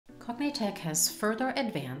Cognitech has further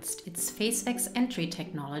advanced its FaceVACS-Entry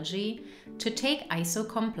technology to take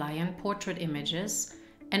ISO-compliant portrait images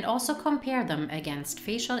and also compare them against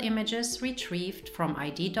facial images retrieved from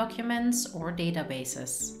ID documents or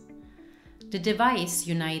databases. The device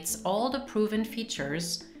unites all the proven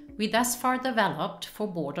features we thus far developed for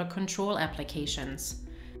border control applications.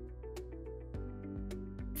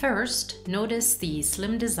 First, notice the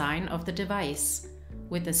slim design of the device,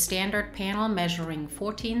 with a standard panel measuring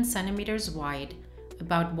 14 centimeters wide,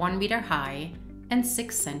 about 1 meter high, and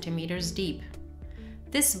 6 centimeters deep.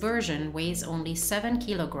 This version weighs only 7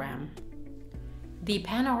 kilograms. The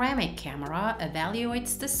panoramic camera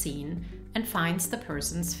evaluates the scene and finds the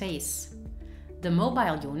person's face. The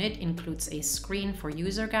mobile unit includes a screen for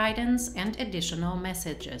user guidance and additional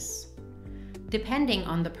messages. Depending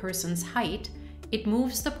on the person's height, it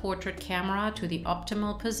moves the portrait camera to the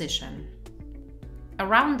optimal position.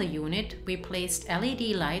 Around the unit, we placed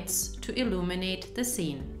LED lights to illuminate the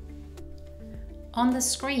scene. On the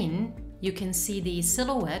screen, you can see the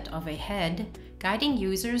silhouette of a head guiding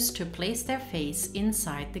users to place their face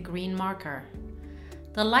inside the green marker.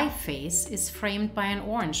 The live face is framed by an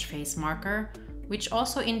orange face marker, which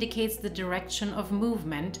also indicates the direction of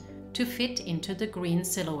movement to fit into the green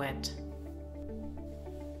silhouette.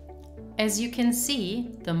 As you can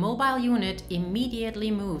see, the mobile unit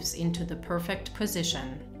immediately moves into the perfect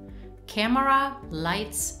position. Camera,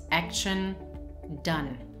 lights, action,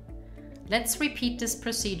 done. Let's repeat this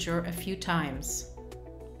procedure a few times.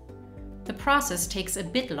 The process takes a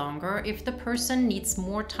bit longer if the person needs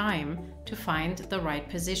more time to find the right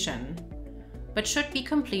position, but should be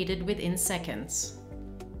completed within seconds.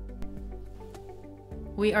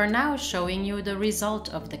 We are now showing you the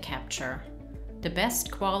result of the capture. The best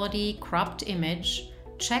quality cropped image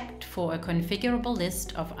checked for a configurable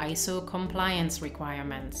list of ISO compliance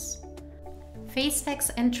requirements.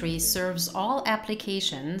 FaceVACS-Entry serves all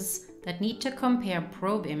applications that need to compare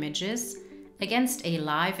probe images against a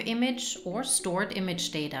live image or stored image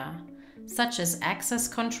data, such as access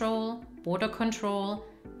control, border control,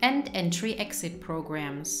 and entry-exit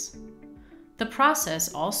programs. The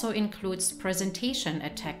process also includes presentation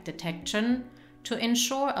attack detection to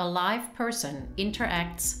ensure a live person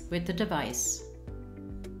interacts with the device.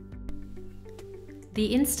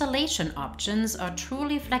 The installation options are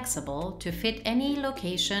truly flexible to fit any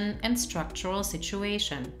location and structural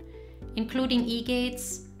situation, including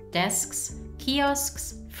e-gates, desks,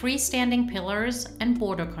 kiosks, freestanding pillars, and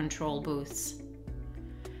border control booths.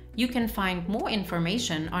 You can find more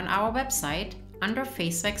information on our website under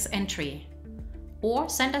FaceVACS-Entry, or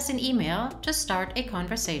send us an email to start a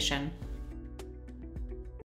conversation.